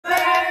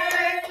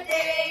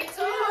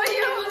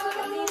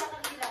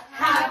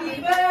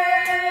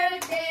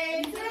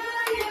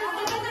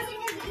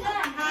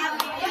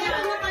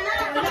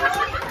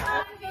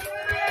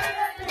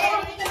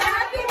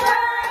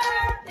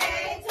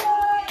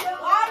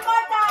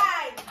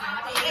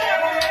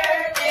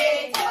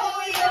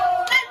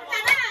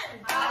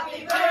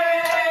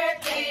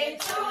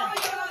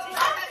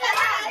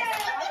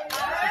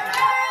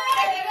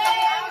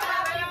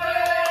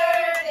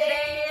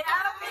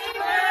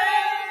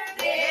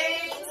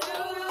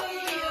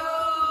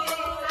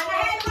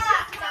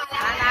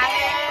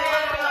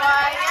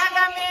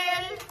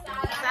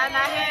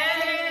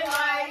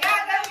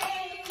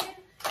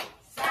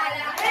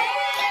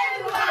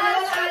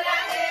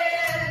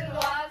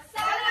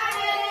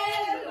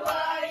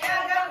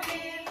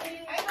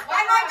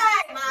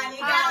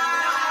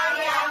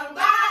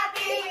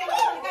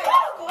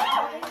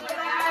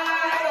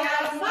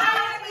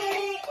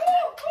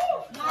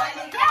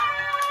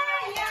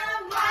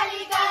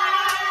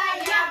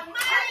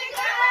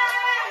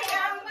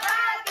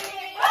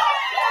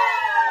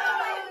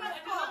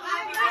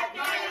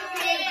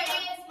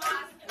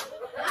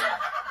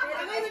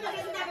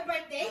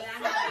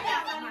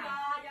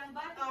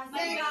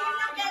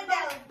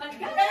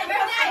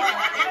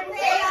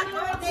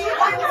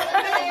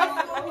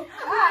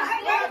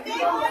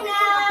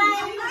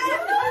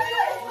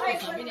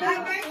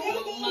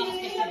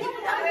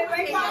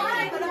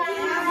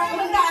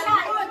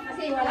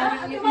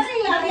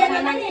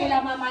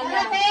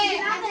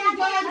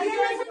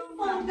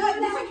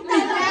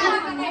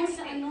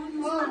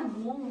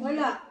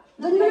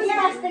Doon mo sa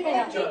paste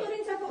kaya. Dito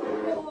rin sa buko.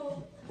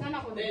 Sana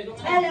ko.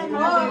 Alam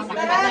mo.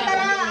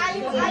 Tara.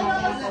 Ayos.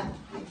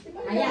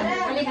 Ayan.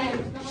 Halika.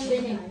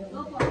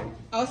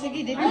 Oh,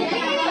 sige, dito.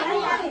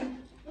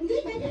 Hindi,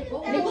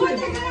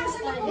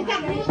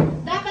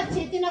 Dapat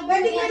siya tinagpapit.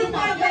 pwede ka rin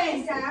pa ba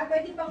isa?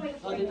 Pwede pa may...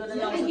 Dito na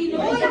lang.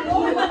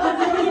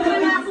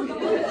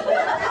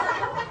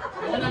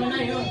 Ano na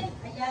yun?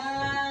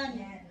 Ayan.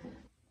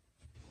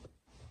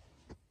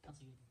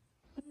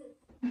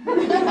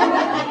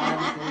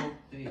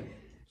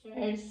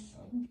 Cheers.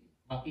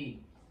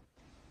 Baki.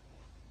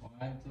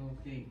 1,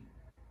 2, 3.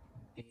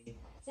 Okay.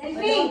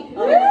 Selfie!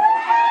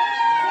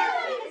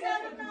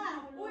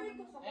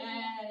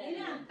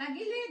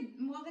 Tagilid.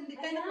 Mukhang hindi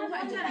tayo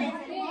nakuha dyan.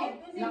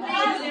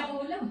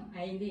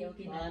 Ay, hindi.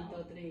 Okay na. 1,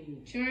 2,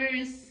 3.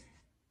 Cheers.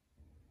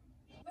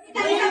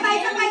 Sabay.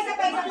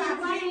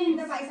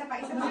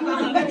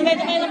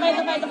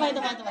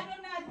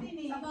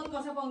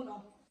 Sa phone ko.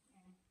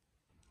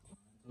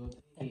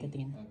 1, 2,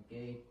 3.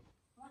 Okay.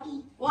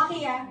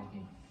 Waki ah.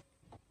 Okay.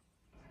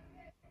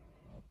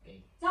 Okay.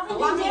 Sa akin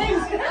din,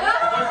 James.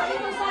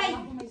 Ito side.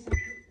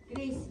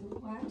 Chris.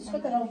 Gusto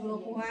ko talagang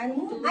blokuhan.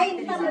 Ay,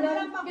 hindi tama na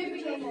lang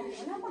pagbibigay mo.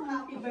 Wala pang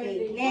happy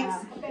birthday.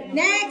 Next.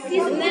 Next.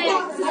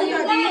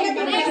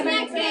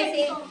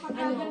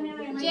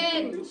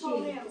 Jen.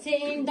 Si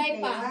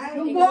Inday pa.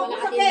 Yung buhok ko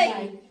sa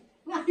cake.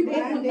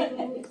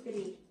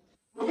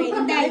 Okay,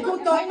 Inday.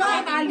 Kutoy,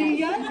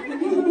 nakakali yan.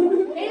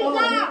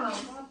 Hilda!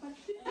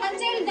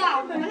 Cancel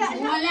daw.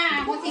 Wala.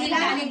 Ako si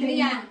Hilda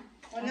Alegria.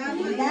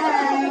 Hilda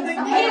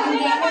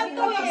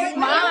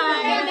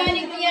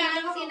Alegria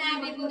ang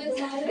sinabi ko dun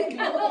sa...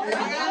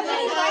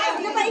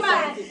 Ano ba isa?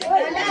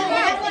 Wala.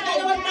 Ito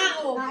dalawang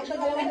tao.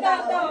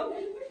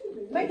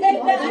 Birthday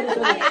na.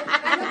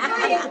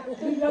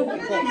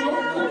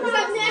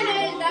 Sabi niya na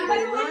Hilda.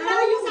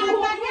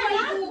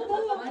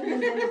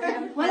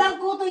 Walang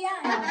kuto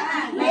yan.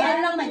 Mayroon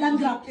lang madam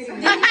drop.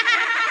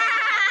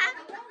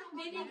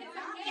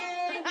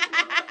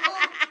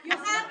 Yung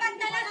apat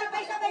na lang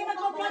sabay-sabay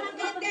mag-uplo ng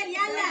candle.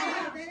 Yala.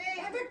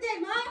 Birthday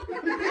mo?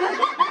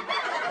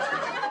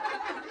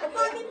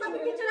 Uploadin,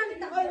 mapipicture lang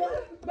kita.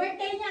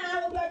 Birthday niya,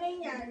 uploadin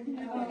niya.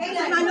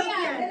 Kailan?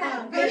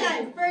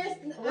 Kailan? First.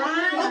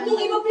 Huwag mong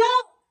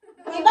i-upload.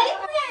 Ibalik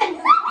mo yan.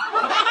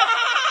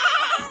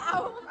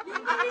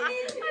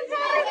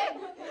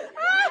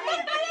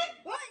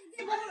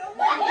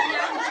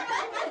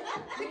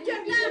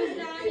 Picture lang.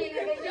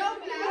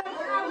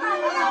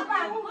 Ayun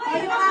apat.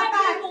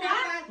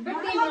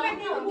 Birthday mo.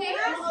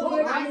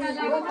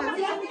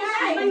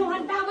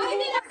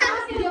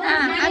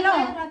 Ano?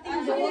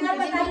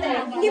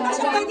 Hindi ba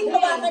siya pwedeng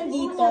hawakan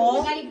dito?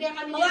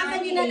 Hawakan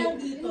nyo na lang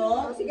dito.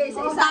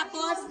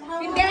 Tapos,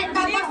 hindi,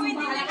 tapos,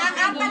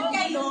 apat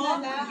kayo.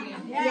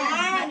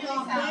 Yan,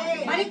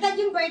 okay. Baliktad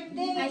yung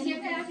birthday.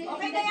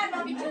 Okay na yan,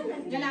 mapicture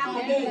na.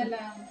 Okay.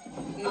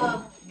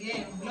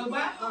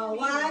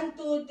 One,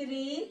 two,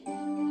 three.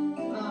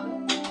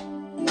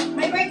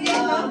 May birthday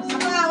mo?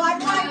 Saka, one.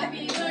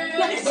 Happy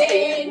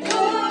birthday to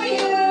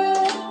you.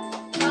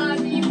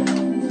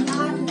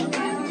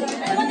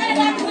 Ano ka na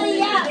natin,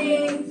 Maria?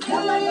 To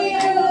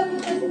you.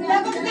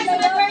 Dapat na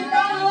sa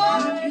birthday mo.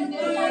 Happy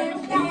birthday.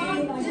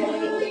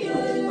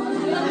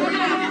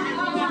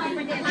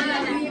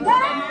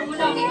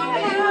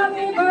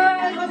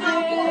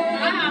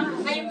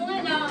 Ayaw mo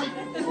nga lang.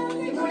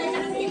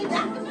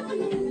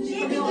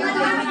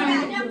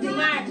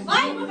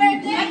 Ay,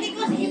 birthday! Hindi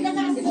ko si Hilda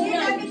sa kasi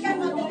siya.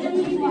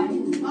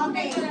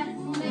 Okay.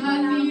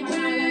 Happy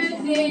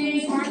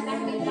birthday!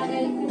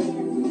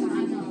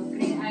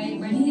 Ay,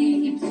 birthday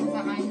gift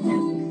sa kanya.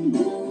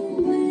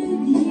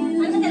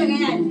 Ano talaga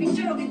yan?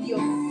 Picture o video?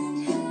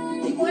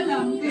 Hindi ko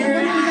alam.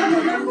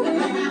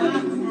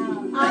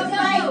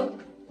 Outside!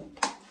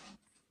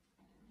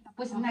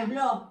 Tapos na.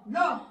 Blow.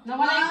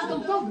 Nawala yung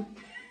tugtog.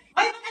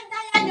 Ay, maganda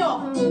yan nyo!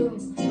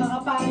 Mga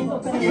pangit ko.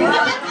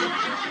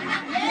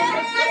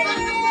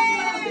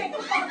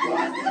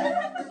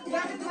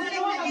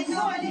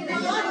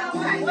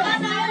 Wala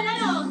na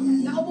ano?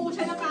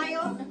 Nakubusya na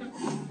tayo?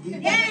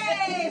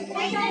 Yay!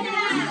 Kaya na!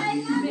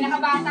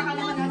 Pinakabata ka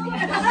naman natin.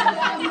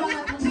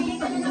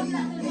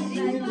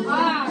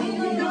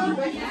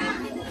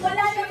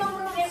 Wala namang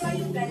problema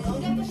yung gano'n.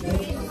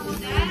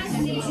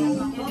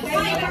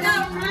 Okay, ito.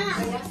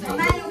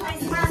 Paano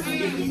kayo pa?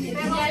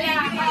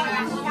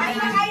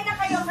 Kain na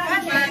kayo.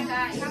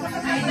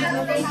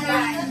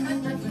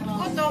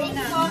 Gutom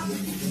na.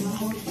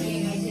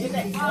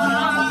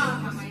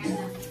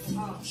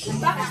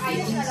 Baka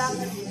kayo siya lang.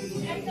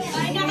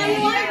 Kain na kayo.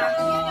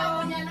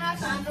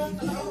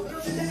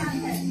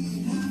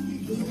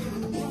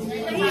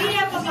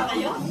 Nahihiya pa ba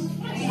kayo?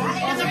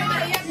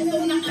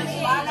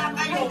 Wala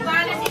kayo.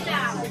 Wala sila.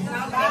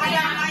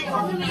 Wala kayo.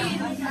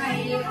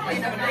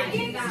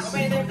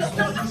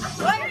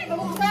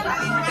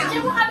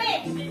 Picture mo kami.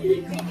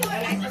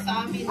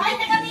 Ay,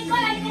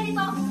 taga-Bicol. Halika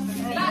dito.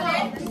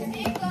 Bakit?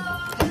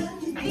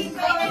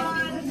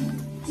 Bicol.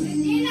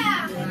 Christina.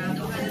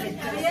 Ano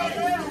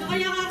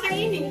kaya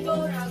kakainin ko?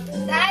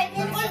 Dahil,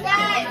 Bicol,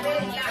 dahil.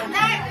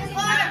 Dahil,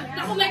 Bicol.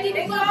 Naku, may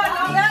Bicol.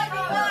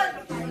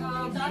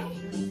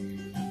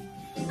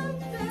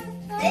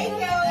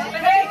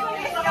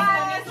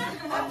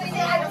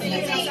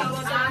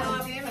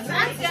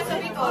 Saan siya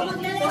sabi ko?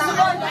 Lagyan mo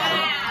ano na.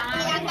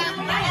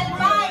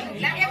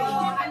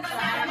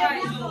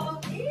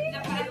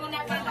 Napaano ko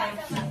na pala.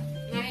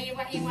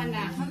 Naiwan-iwan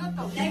na. Ano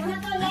to? Live na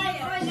to, live.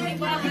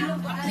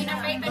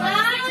 Sinapay ka na.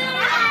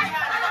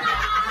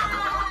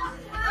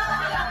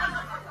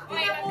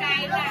 Uy,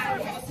 magkain na.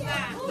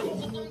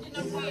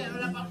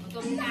 Wala pang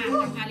gutom na.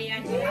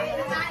 Kakalian ko.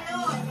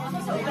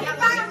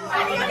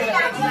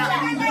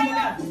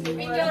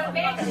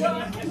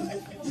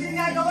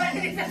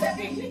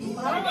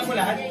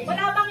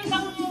 Wala bang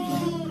ibang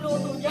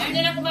luto dyan?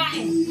 Hindi na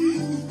kumain.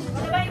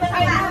 Wala bang ibang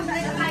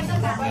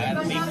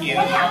Thank you.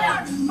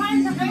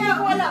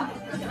 Wala.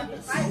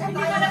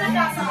 Hindi na lang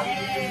lasa.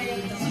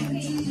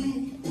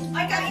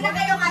 Ay, kain na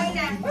kayo, kain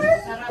na.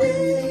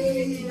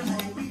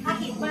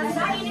 Akit,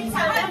 mainit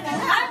sa akin.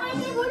 Ay, may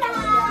tibulan!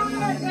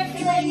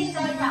 Mainit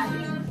sa akin.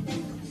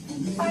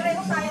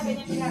 Pareho tayo,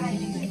 ganyan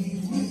pinakainin.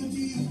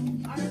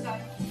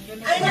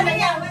 Ano naman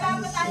yan? Wala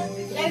pa tayo.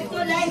 Live to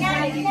live.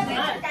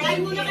 Kain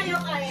muna kayo,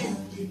 kain.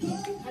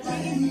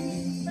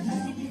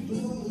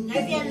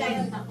 Live yan,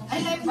 live. Ay,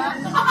 live ba?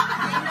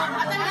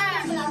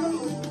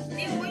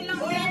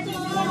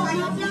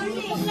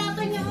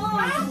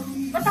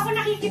 Ba't ako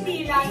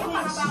nakikipila? Yung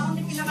para ba akong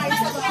pinakain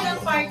sa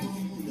part?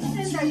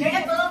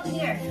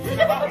 Here.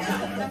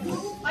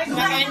 Ay,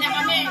 Kumakain na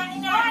kami.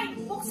 Ay,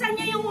 buksan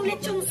niya yung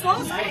lechon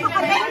sauce. Ay,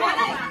 makabay mo.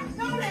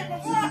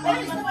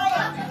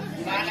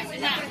 Bahala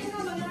sila.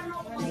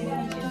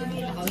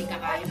 Ako yung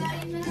kakain.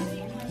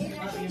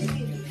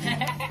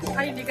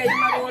 Ay, hindi kayo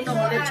marunong.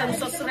 Lechon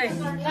sauce rin.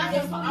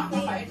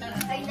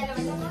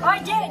 Oh,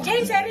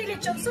 James, Harry,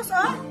 lechon sauce,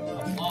 oh?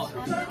 Oo.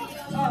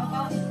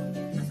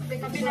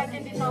 Sabi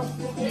natin dito.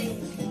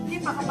 Hindi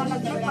pa ka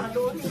malagay pa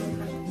doon.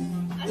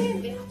 Ano yun?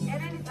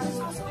 Harry, lechon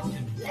sauce, oh.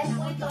 Live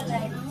po ito,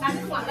 live. Sabi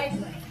ko, live.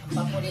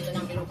 Bako dito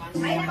ng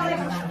Pilipino. Ay,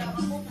 nakalive.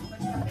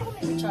 Ito ko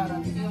may kutsara.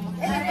 Eh,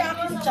 hindi ako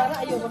yung kutsara.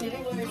 Ayoko nila.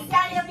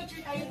 Kaya,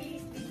 picture tayo, please.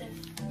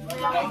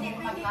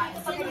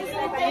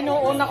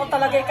 Inuuna ko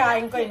talaga yung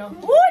kain ko, no?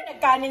 Uy,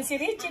 nagkanin si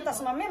Richie,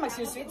 tapos mamaya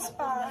magsisweets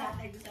pa.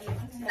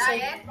 Kasi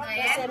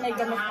may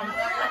gamot ko.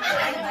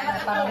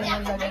 Parang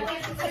yung lagay.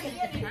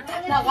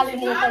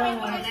 Nakalimutan mo.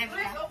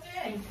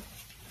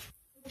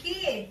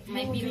 Okay.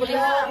 May bibili.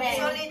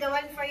 Only the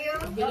one for you?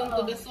 Bilong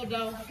to the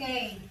daw.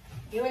 Okay.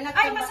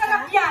 Ay,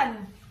 masarap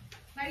yan!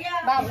 Maria,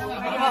 baboy.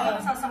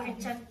 Sasakit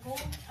yan ko.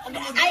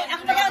 Ay,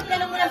 ako pala,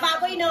 tinanong mo ng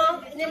baboy, no?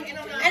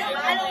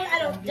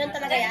 Ano? Diyan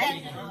talaga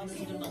yan?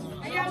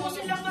 Ayaw mo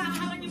silang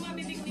maaangan yung mga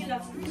bibig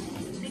nila.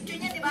 Picture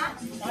niya, di ba?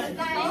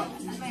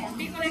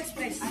 Bicol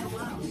Express.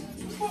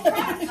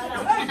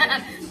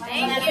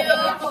 Thank you.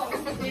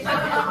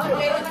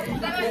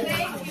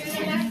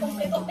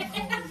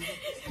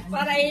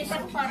 Para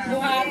isang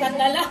duhatan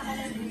na lang.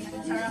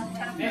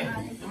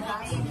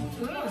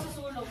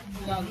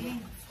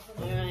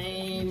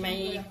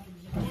 May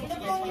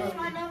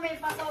May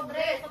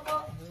pasobre.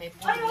 may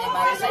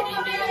para sa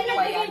hindi yung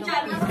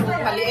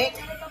paliit.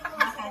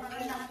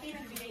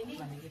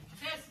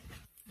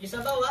 Isa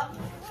ba, wa?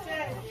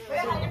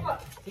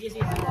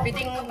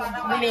 Piting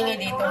bumingi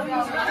dito.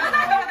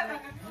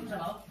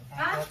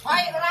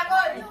 Ay,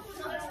 Ramon!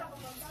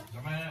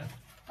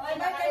 Oy,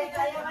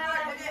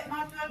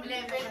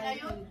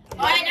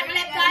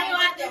 nakalip tayo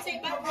atin si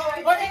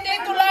Ba't hindi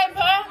ito live,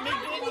 ha?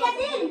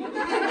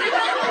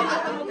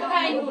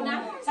 Kain muna.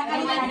 Sa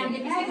kanila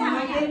namin kasi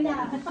kumain.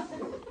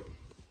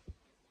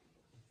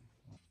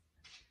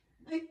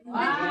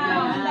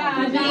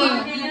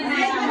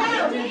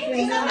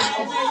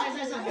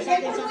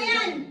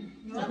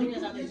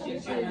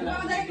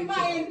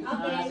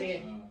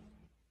 Sige.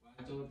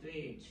 1, 2,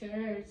 3.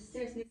 Cheers.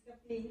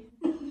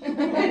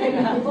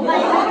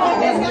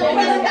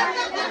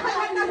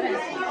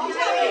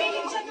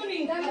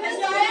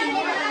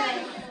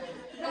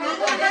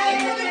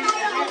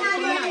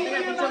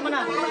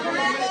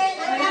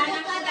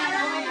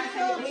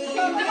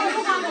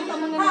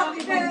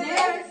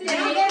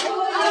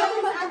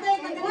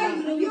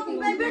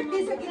 Yung may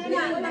birthday sa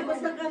gitna.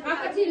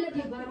 Apat sila,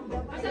 diba?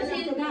 Asan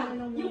sila?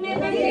 Yung may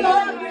birthday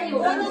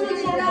ano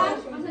sila?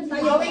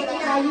 Tayo,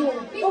 tayo.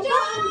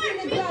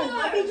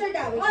 Picture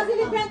daw. Oh,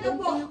 celebrate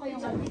po.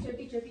 Picture.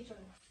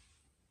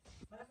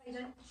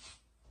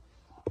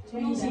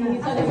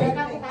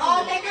 Oh,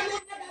 teka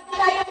muna.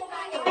 Tayo ko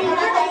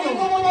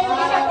muna yung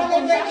isa from the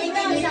birthday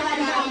na sa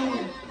kanila.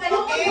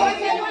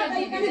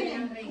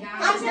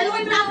 Axel,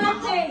 wait lang,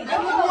 birthday. On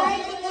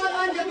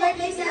the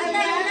birthday sa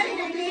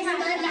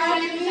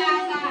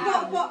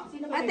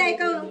Ate,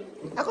 ikaw.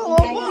 Ako,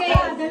 opo.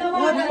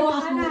 Dalawa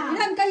ka na.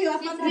 Ilan kayo?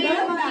 Apat na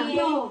dalawa na.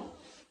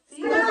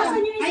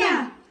 Asan yung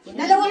isa?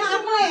 Dalawa na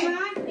ako eh.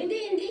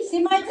 Hindi. Si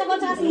Mark sa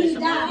sa si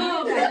Hilda.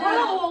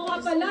 Oo, nga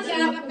pala.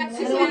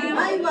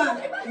 Ay ba?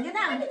 Yan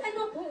na.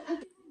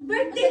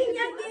 Birthday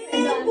niya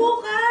din.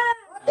 Bukas.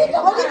 Dito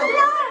na.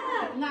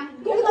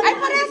 Ay,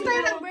 parehas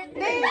tayo ng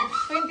birthday.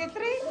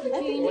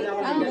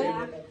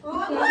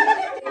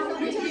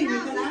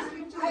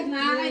 23.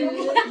 Ay,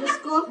 Diyos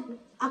ko.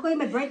 Ako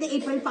yung may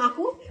birthday, April pa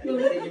ako.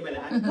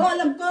 Oo,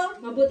 alam ko.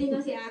 Mabuti na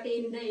si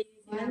Ate Inday.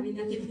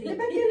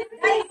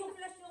 Ay!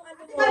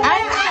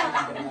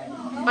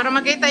 Para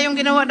makita yung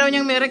ginawa daw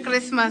niyang Merry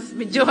Christmas.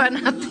 Videohan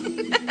natin.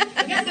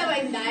 Maganda ba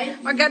yung dahil?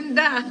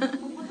 Maganda.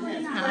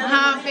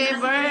 Happy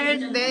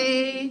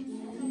birthday.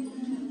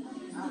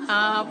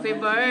 Happy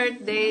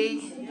birthday.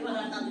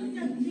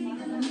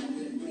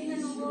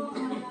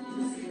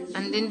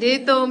 Andin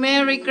dito,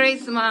 Merry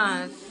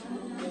Christmas.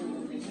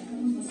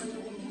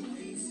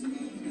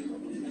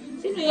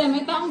 Sino yan?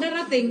 May taong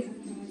darating.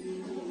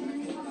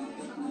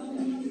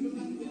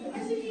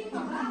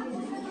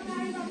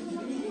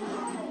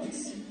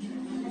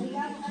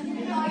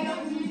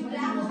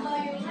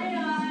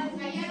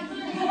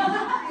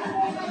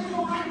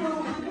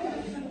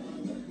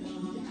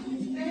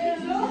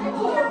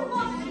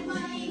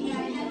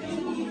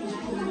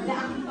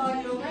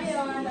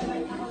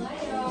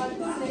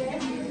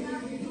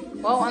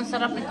 Wow, ang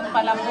sarap nitong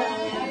palabok.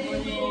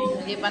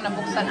 Hindi pa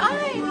nabuksan.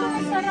 Ay,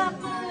 masarap.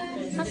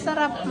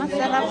 Masarap,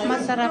 masarap,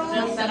 masarap,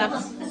 masarap.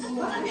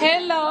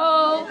 Hello!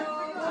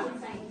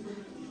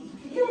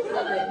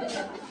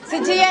 Si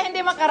Gia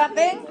hindi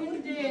makarating?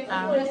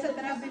 Ah.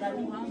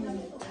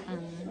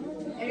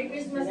 Merry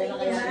Christmas sa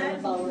inyo.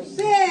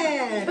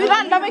 Uy,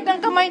 ang lamig ng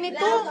kamay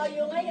nito.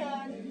 Tayo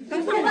ngayon.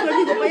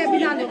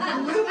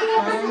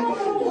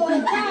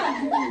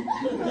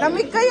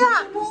 Lamig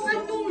kaya.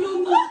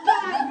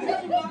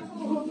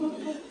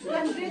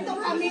 Dito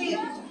kami.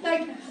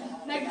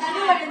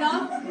 Nag-ano no?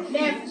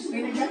 Left.